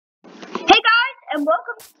and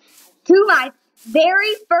welcome to my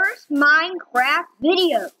very first Minecraft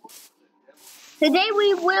video. Today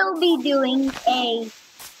we will be doing a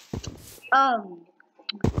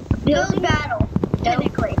building battle.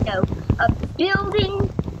 A building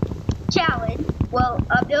challenge. Well,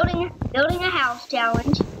 a building a house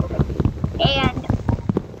challenge, and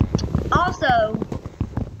also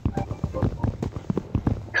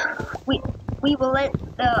we will let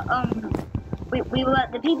the we will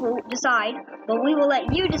let the people decide, but we will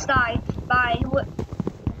let you decide by what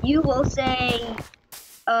you will say.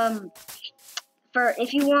 For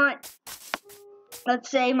if you want, let's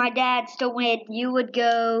say my dad's to win, you would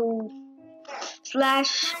go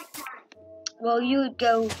slash. Well, you would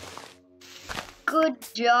go. Good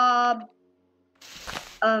job.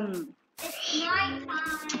 It's my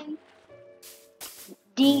time.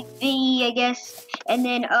 DV, I guess, and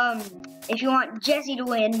then if you want Jesse to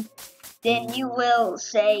win, then you will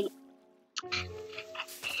say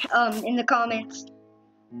in the comments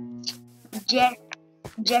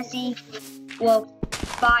Jesse, well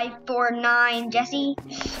 549 Jesse,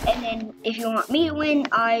 and then if you want me to win,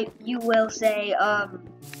 you will say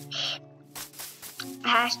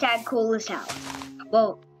hashtag coolest house.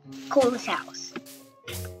 Well, coolest house.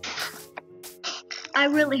 I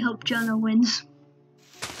really hope Jonah wins.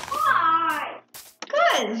 Why?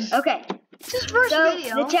 Good. Okay. It's his first So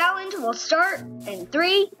video. the challenge will start in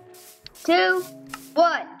 3, 2,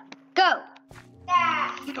 1, go.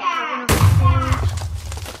 I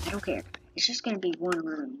don't care. It's just gonna be one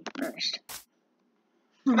room first.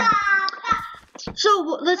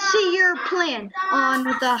 So let's see your plan on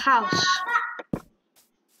the house.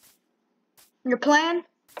 Your plan?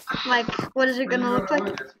 Like, what is it gonna look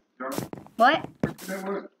like? What?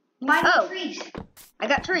 Mine Oh. trees. I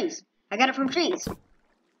got trees. I got it from trees.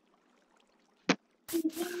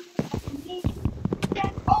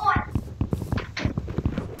 Get on.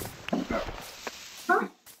 Huh?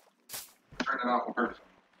 Turn it off on purpose.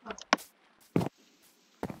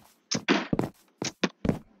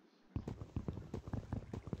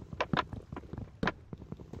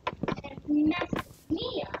 Mess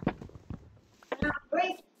me up. Not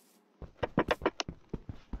break.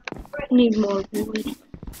 Need more wood.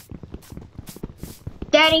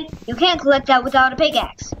 Daddy, you can't collect that without a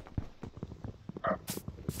pickaxe.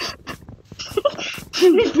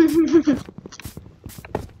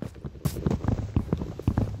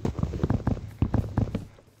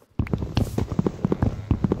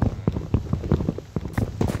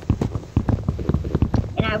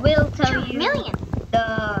 And I will tell you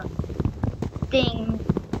the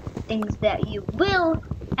things that you will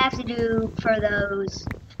have to do for those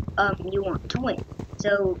you want to win.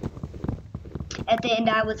 So at the end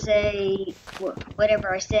I would say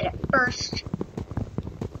whatever I said at first,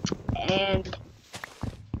 and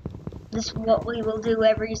this is what we will do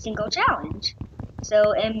every single challenge.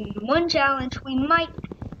 So in one challenge we might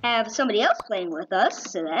have somebody else playing with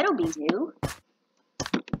us, so that'll be new.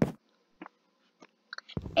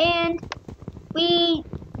 And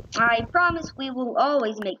I promise we will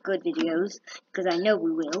always make good videos, because I know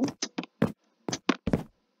we will.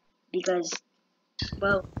 Because,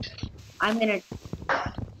 well, I'm gonna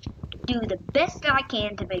do the best I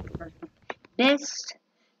can to make the best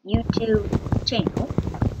YouTube channel.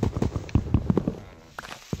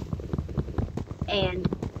 And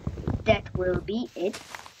that will be it.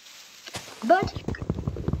 But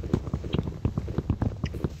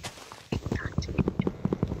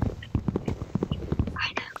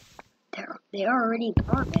they already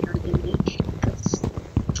are better than me, because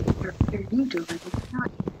they're YouTubers,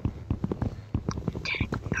 not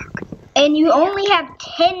technically are. And you only have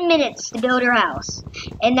 10 minutes to build your house,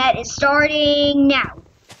 and that is starting now.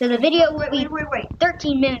 So the video will be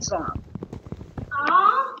 13 minutes long.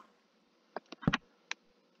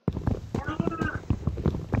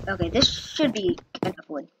 Okay, this should be enough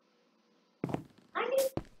wood.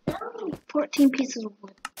 14 pieces of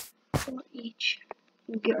wood. 4 each.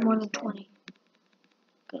 You get more than 20.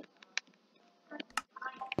 Good.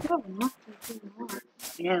 Oh, nothing more.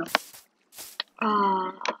 You know.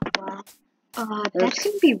 Well, that's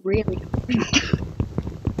gonna be really hard.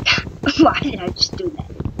 Why did I just do that?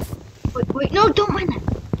 Wait, no, don't mind that.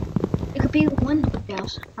 It could be one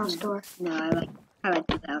house door. No, I like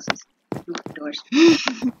 2 houses. 2 doors.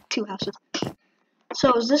 2 houses.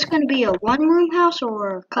 So is this gonna be a one-room house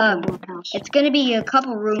or a couple-room house? It's gonna be a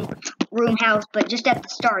couple room house, but just at the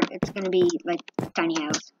start, it's gonna be like a tiny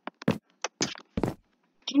house.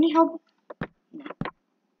 Can you help? No.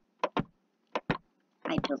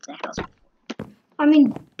 I built a house. I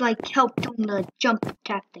mean, like, help doing the jump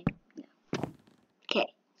attack thing. No. Okay,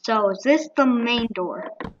 so is this the main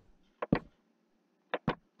door?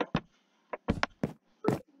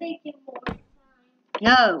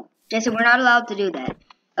 No, Jesse, we're not allowed to do that.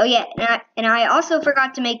 Oh yeah, and I also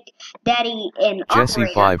forgot to make Daddy an Jesse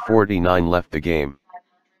operator. 549 left the game.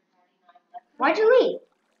 Why'd you leave?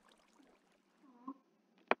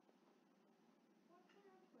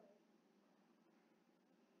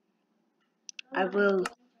 I will.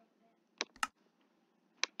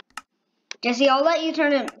 Jesse, I'll let you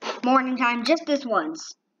turn it morning time just this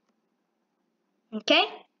once. Okay?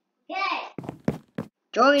 Okay.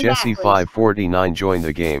 Join Jesse back, please. 549 joined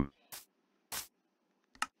the game.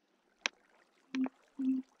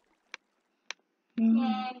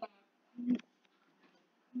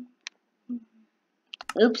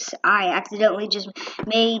 Oops, I accidentally just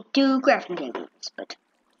made 2 crafting tables, but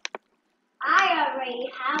I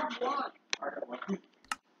already have one. I got one.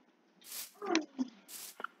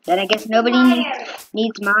 then I guess nobody Fire.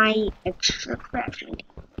 needs my extra crafting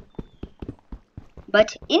table.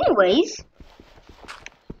 But anyways,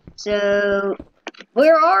 so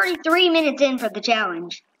we're already 3 minutes in for the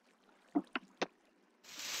challenge.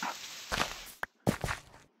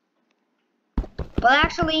 Well,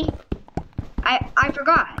 actually, I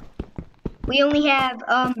forgot. We only have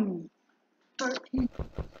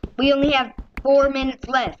 4 minutes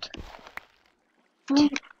left.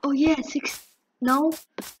 Oh yeah, 6. No,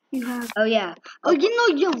 you have. Oh yeah. Oh, you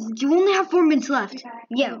only have 4 minutes left.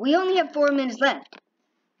 Yeah, we only have 4 minutes left.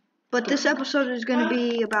 But this episode is gonna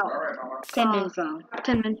be about All right, Mama. 10 minutes long.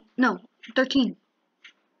 10 minutes. No, 13.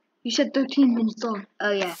 You said 13 minutes long.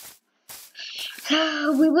 Oh yeah.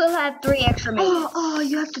 So we will have 3 extra minutes. Oh,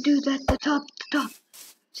 you have to do that. The top.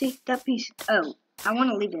 See that piece. Oh, I want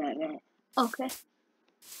to leave it at that. Okay.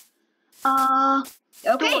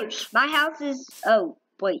 Okay, Doors. my house is. Oh,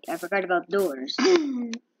 wait, I forgot about doors.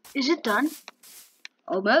 Is it done?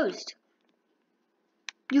 Almost.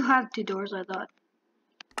 You have 2 doors, I thought.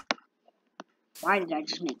 Why did I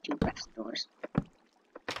just make 2 glass doors?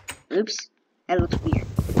 Oops, that looks weird.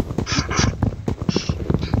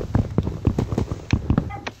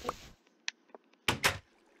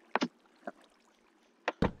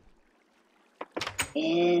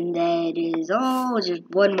 And that is all. Just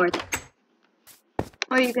one more thing.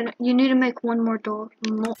 Are you gonna? You need to make one more door.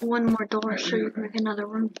 One more door, so you can make another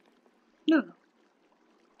room. No.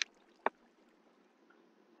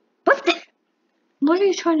 What the? What are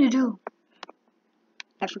you trying to do?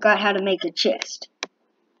 I forgot how to make a chest.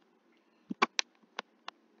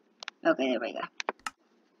 Okay, there we go.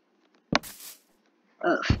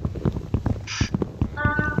 Oh.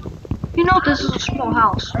 You know this is a small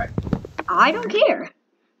house. I don't care.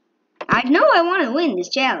 I know I want to win this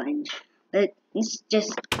challenge, but it's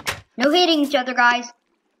just no hitting each other, guys.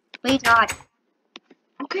 Please not.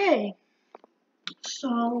 Okay. So,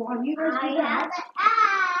 are you guys I doing have that? the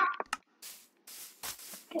app.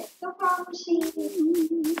 Okay, no problem. See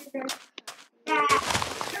that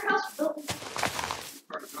your house built.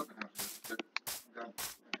 Started building houses. Done.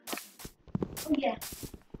 Oh yeah.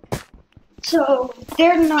 So,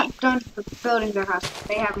 they're not done for building their house.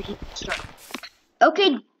 They haven't even started. Okay,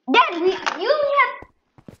 Dad, you only have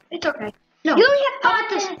It's okay. No. you only have How 5 about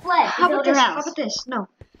this? minutes left to How build about your this? house. How about this? No.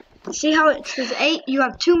 See how it says 8? You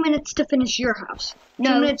have 2 minutes to finish your house.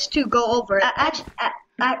 No. 2 minutes to go over it. Actually,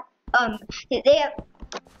 they have.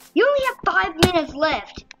 You only have 5 minutes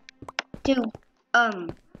left to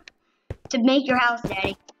make your house,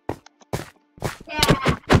 Daddy.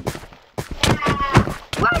 Yeah.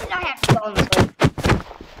 Why did I have to fall in this hole?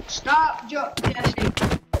 Stop, Jesse.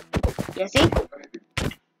 Jesse?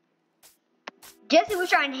 Jesse was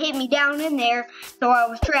trying to hit me down in there, so I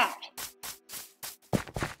was trapped.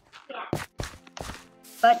 Yeah.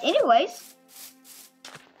 But anyways,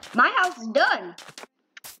 my house is done.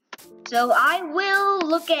 So I will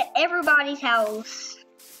look at everybody's house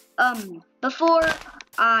before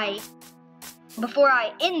I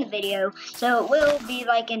end the video. So it will be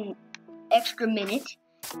like an extra minute,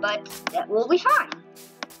 but that will be fine.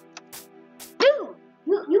 Dude,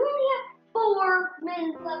 You only have 4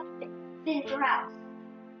 minutes left to finish your house.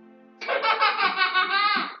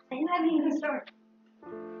 And you haven't even started.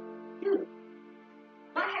 Dude,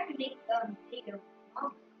 I have to make video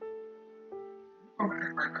longer. Okay,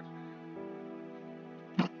 right back.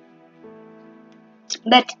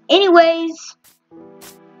 but anyways,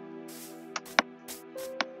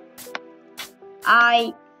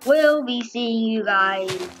 I will be seeing you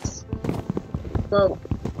guys. Well,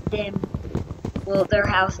 their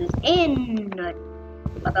houses in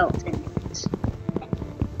about 10 minutes.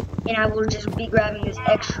 And I will just be grabbing this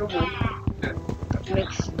extra wood to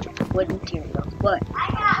mix wood materials. But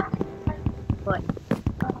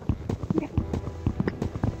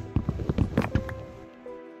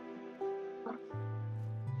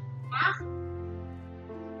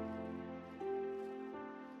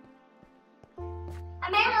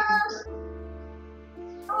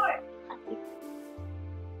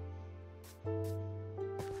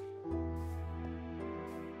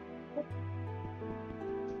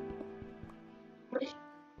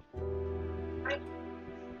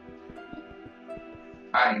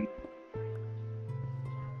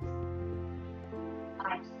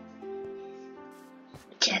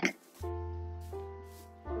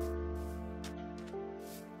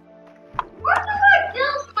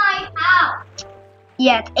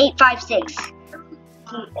Yeah, it's 856.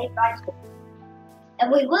 856.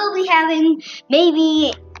 And we will be having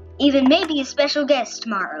maybe a special guest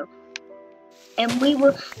tomorrow.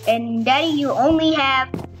 And Daddy, you only have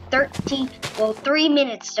 3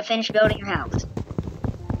 minutes to finish building your house.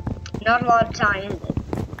 Not a lot of time, is it?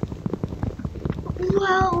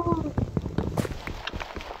 Well,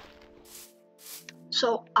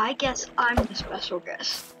 so I guess I'm the special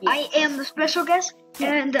guest. Yes. I am the special guest,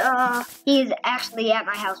 and He is actually at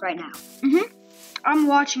my house right now. I'm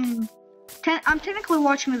watching. I'm technically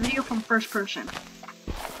watching the video from first person.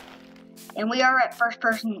 And we are at first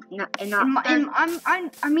person and not third.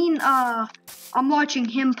 I'm watching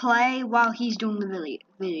him play while he's doing the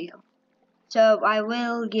video. So I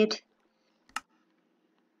will get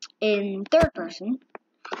in third person.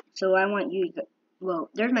 So I want you to well,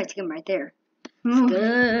 there's my team right there.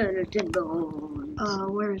 Skeleton bones.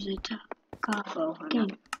 Where is it? Oh,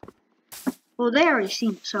 Dang. Well, they already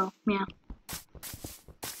seen it, so yeah.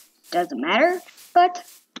 doesn't matter, but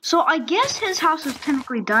So I guess his house is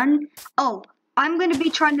technically done. Oh, I'm gonna be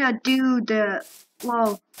trying to do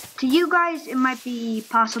well, to you guys it might be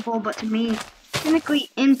possible, but to me, technically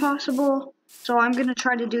impossible. So I'm gonna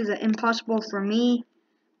try to do the impossible for me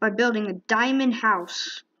by building a diamond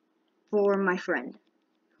house for my friend,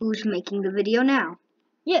 who's making the video now.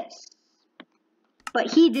 yes. But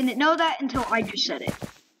he didn't know that until I just said it.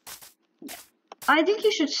 I think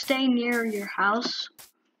you should stay near your house.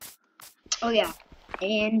 Oh yeah.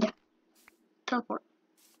 And Teleport.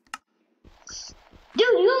 Dude,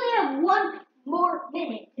 you only have 1 more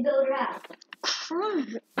minute to build your house.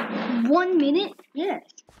 1 minute? yes.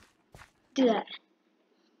 Do that.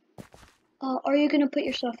 Are you gonna put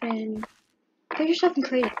yourself in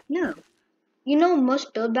creative? No. You know,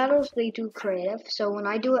 most build battles they do creative. So when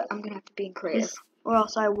I do it, I'm gonna have to be in creative, or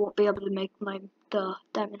else I won't be able to make the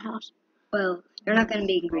diamond house. Well, you're not gonna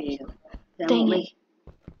be creative. That Dang won't it.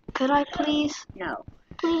 Could I please? No.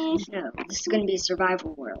 Please? No. This is gonna be a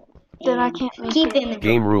survival world. Then I And can't make keep it. inventory.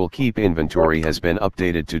 Game rule keep inventory has been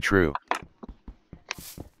updated to true.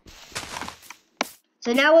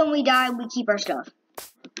 So now when we die, we keep our stuff.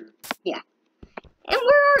 Yeah. And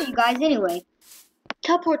where are you guys anyway?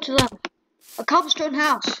 Teleport to them. A cobblestone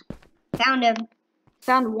house. Found him.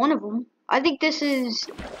 Found one of them. I think this is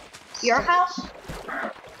your house.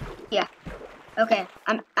 Okay.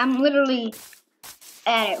 I'm literally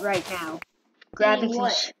at it right now. Grabbing Doing some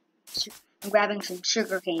what? I'm grabbing some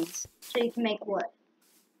sugar canes. So you can make what?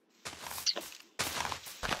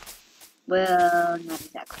 Well, not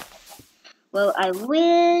exactly. Well, I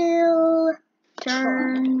will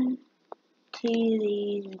turn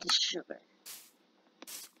these into sugar.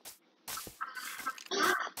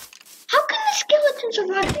 How can the skeleton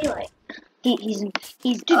survive daylight? He's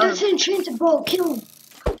Dude, that's an enchanted bow. Kill him.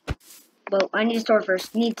 well, I need a sword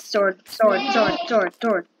first. Need sword.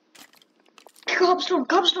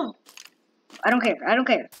 Cobblestone. I don't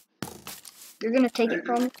care. You're gonna take it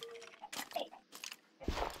from me?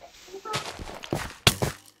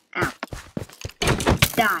 Ow.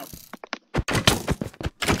 Die.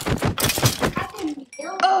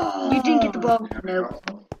 Oh, you didn't get the bow. Nope.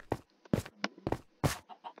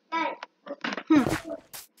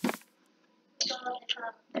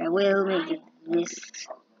 But I will make it this.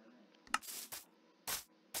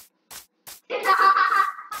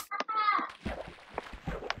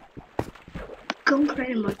 Go in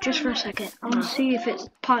creative mode just for a second. I want to see if it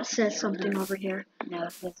pot says something over here. No,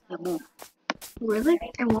 it won't. Really?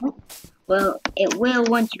 It won't? Well, it will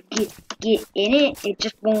once you get in it. It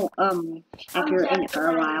just won't after you're in it for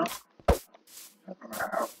a while.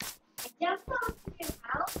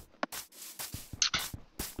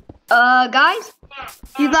 Guys,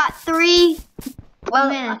 You got 3 well,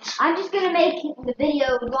 minutes. I'm just gonna make the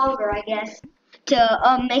video longer, I guess,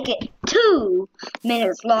 to make it 2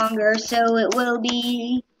 minutes longer, so it will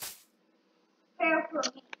be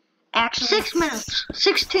actually 6 minutes.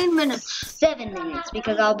 16 minutes. 7 minutes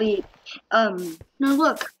because I'll be Now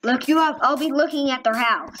look, I'll be looking at their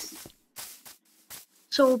house.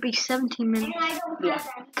 so it'll be 17 minutes. Yeah.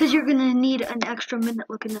 Because you're gonna need an extra minute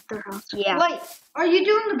looking at their house. Yeah. Wait, are you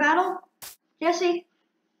doing the battle, Jesse?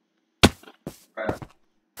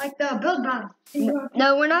 Like the build battle?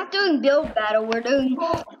 No, we're not doing build battle. We're doing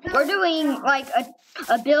like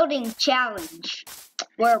a building challenge.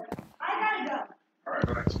 Where I gotta go. Alright,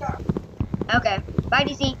 go ahead. okay, bye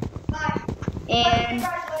DC. Bye. And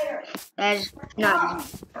Guys, later. that is not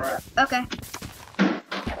Alright. okay.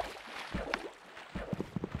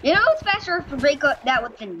 You know it's faster if we break up that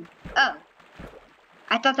with an oh.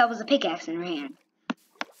 I thought that was a pickaxe in her hand.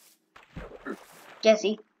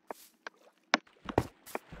 Jesse.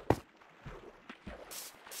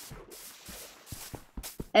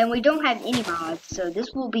 And we don't have any mods, so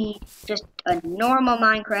this will be just a normal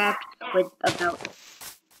Minecraft with about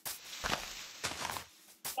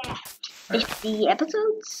 50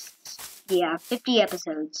 episodes? Yeah, 50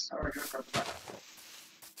 episodes. How do I get across the back?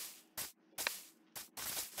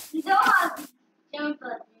 Dog, jump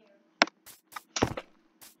up there.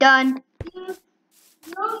 Done. You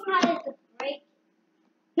know how to break.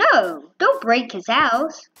 No, don't break his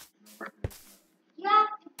house. You have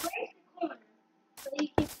to break the corner so you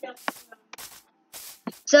can jump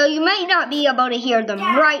around. So you might not be able to hear them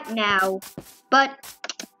right now, but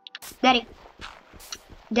Daddy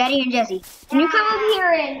and Jesse, can you come over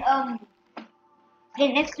here and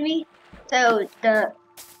get next to me so the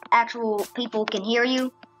actual people can hear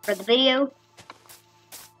you for the video?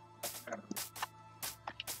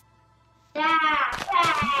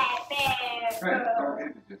 Hey, don't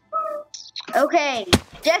hit me, just. Okay,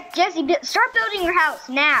 Jesse, start building your house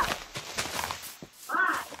now.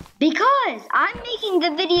 Why? Because I'm making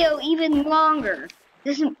the video even longer.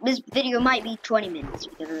 This video might be 20 minutes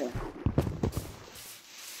because of it.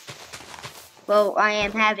 Well, I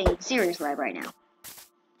am having serious life right now.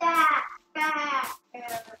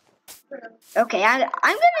 Okay, I'm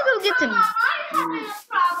gonna go get some. I'm having a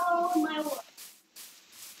problem with my work.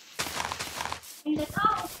 And the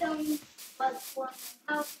cobblestone was for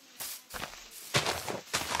my house.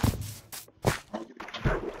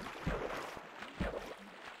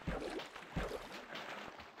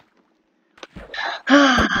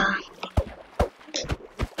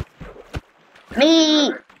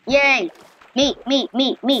 Meat! Yay! Meat!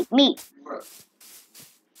 You what?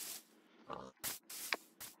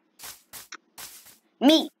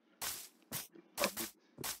 Meat!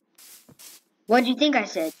 What do you think I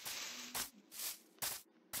said?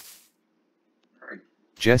 Right.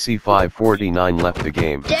 Jesse 549 left the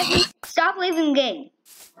game. Jesse, stop leaving the game.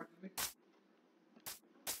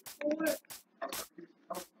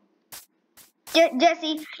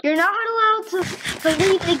 Jesse, you're not allowed to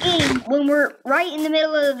leave the game when we're right in the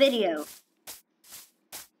middle of the video.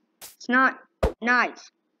 It's not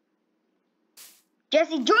nice.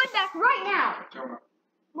 Jesse, join back right now. Tell me,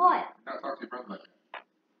 What? not talk to your brother like that.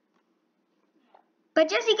 But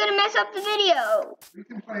Jesse's gonna mess up the video. We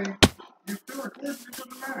can play. You still recording, it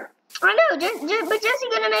doesn't matter. I know, but Jesse's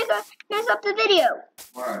gonna mess up the video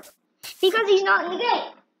Why? because he's not in the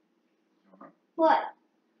game. What?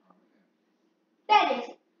 That is.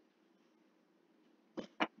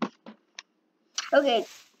 Okay,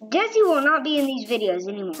 Jesse will not be in these videos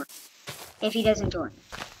anymore if he doesn't join.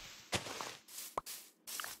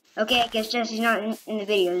 Okay, I guess Jesse's not in the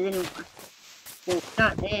videos anymore. Well,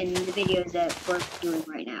 not in the videos that we're doing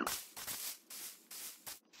right now.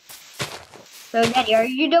 So, Daddy, are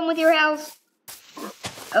you done with your house?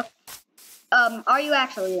 Oh, are you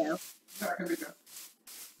actually, though? That can be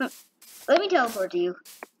done. Let me teleport to you.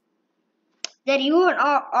 Daddy, you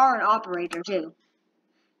are an operator, too.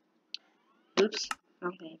 Oops.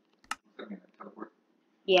 Okay. What's that mean? Teleport?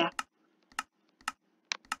 Yeah.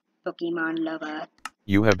 Pokemon lover.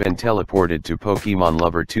 You have been teleported to Pokemon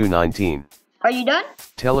Lover 219. Are you done?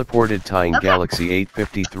 Teleported tying Okay. Galaxy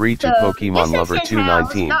 853 to So, Pokemon this Lover is his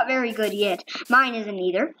 219. house. Not very good yet. Mine isn't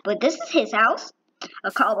either. But this is his house.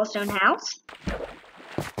 A cobblestone house.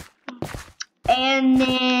 And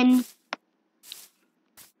then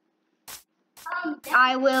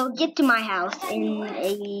I will get to my house in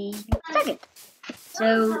a second.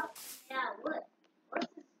 So, Yeah, what? What's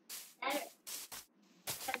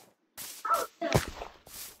this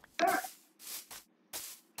better?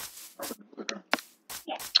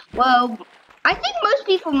 well, I think most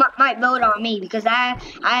people might vote on me because I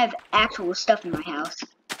have actual stuff in my house.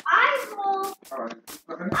 I will. Alright.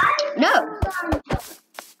 No.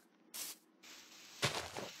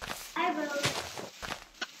 I will.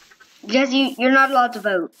 Jesse, you're not allowed to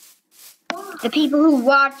vote. The people who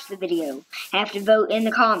watch the video have to vote in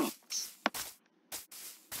the comments.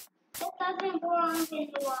 It doesn't belong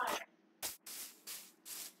in the water.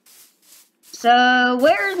 So,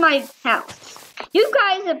 where's my house? You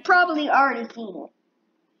guys have probably already seen it.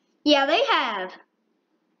 Yeah, they have.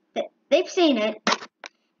 They've seen it.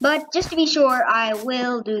 But just to be sure, I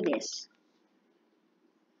will do this.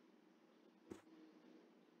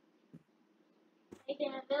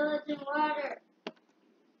 Making a village in water.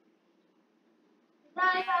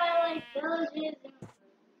 I like villages in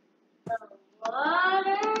the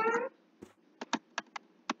water.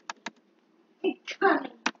 Come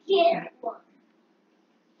and get one.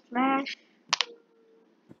 Smash.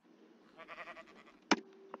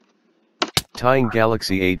 Tying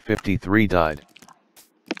Galaxy 853 died.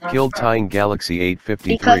 Killed Tying Galaxy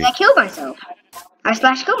 853. Because I killed myself. I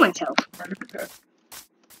slash killed myself.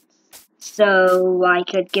 so I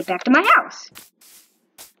could get back to my house.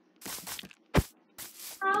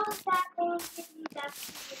 How is that going to get you back to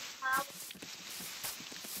your house?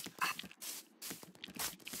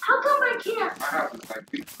 How come I can't? My house is like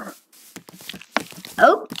beachfront.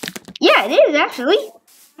 Oh, yeah, it is actually.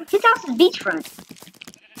 His house is beachfront.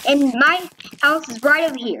 And my house is right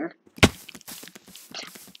over here.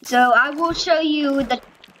 So I will show you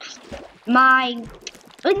my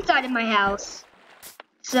inside of my house.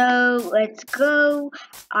 So let's go.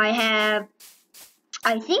 I have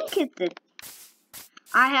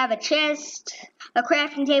a chest, a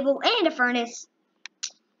crafting table, and a furnace.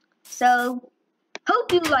 So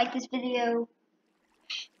hope you like this video.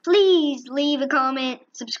 Please leave a comment,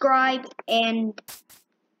 subscribe, and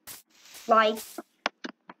like.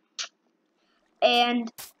 And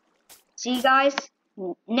see you guys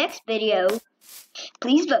next video.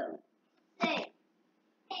 Please vote. Hey,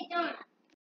 don't.